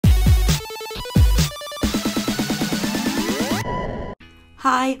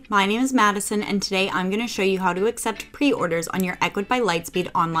Hi, my name is Madison, and today I'm going to show you how to accept pre-orders on your Ecwid by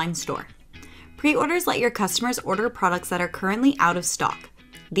Lightspeed online store. Pre-orders let your customers order products that are currently out of stock.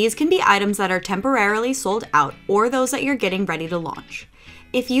 These can be items that are temporarily sold out or those that you're getting ready to launch.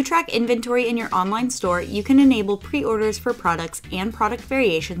 If you track inventory in your online store, you can enable pre-orders for products and product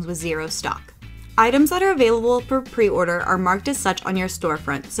variations with zero stock. Items that are available for pre-order are marked as such on your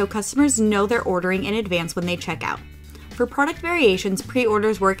storefront, so customers know they're ordering in advance when they check out. For product variations,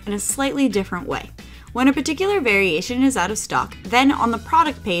 pre-orders work in a slightly different way. When a particular variation is out of stock, then on the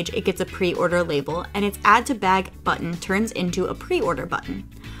product page it gets a pre-order label and its Add to Bag button turns into a pre-order button.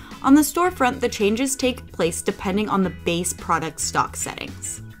 On the storefront, the changes take place depending on the base product stock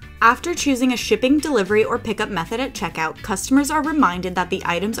settings. After choosing a shipping, delivery, or pickup method at checkout, customers are reminded that the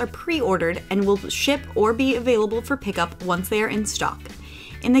items are pre-ordered and will ship or be available for pickup once they are in stock.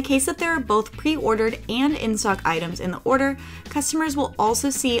 In the case that there are both pre-ordered and in-stock items in the order, customers will also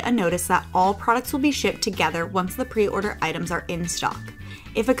see a notice that all products will be shipped together once the pre-order items are in stock.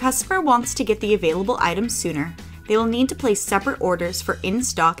 If a customer wants to get the available items sooner, they will need to place separate orders for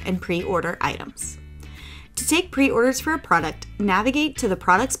in-stock and pre-order items. To take pre-orders for a product, navigate to the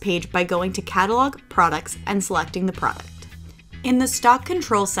Products page by going to Catalog, Products, and selecting the product. In the Stock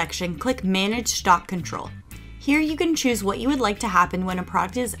Control section, click Manage Stock Control. Here you can choose what you would like to happen when a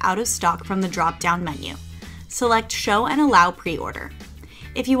product is out of stock from the drop-down menu. Select Show and Allow Pre-Order.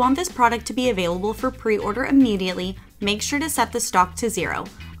 If you want this product to be available for pre-order immediately, make sure to set the stock to 0.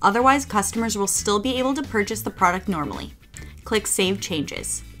 Otherwise, customers will still be able to purchase the product normally. Click Save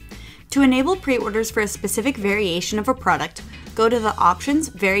Changes. To enable pre-orders for a specific variation of a product, go to the Options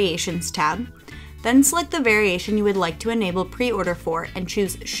Variations tab. Then select the variation you would like to enable pre-order for and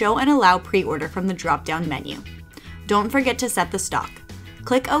choose Show and Allow Pre-Order from the drop-down menu. Don't forget to set the stock.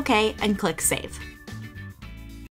 Click OK and click Save.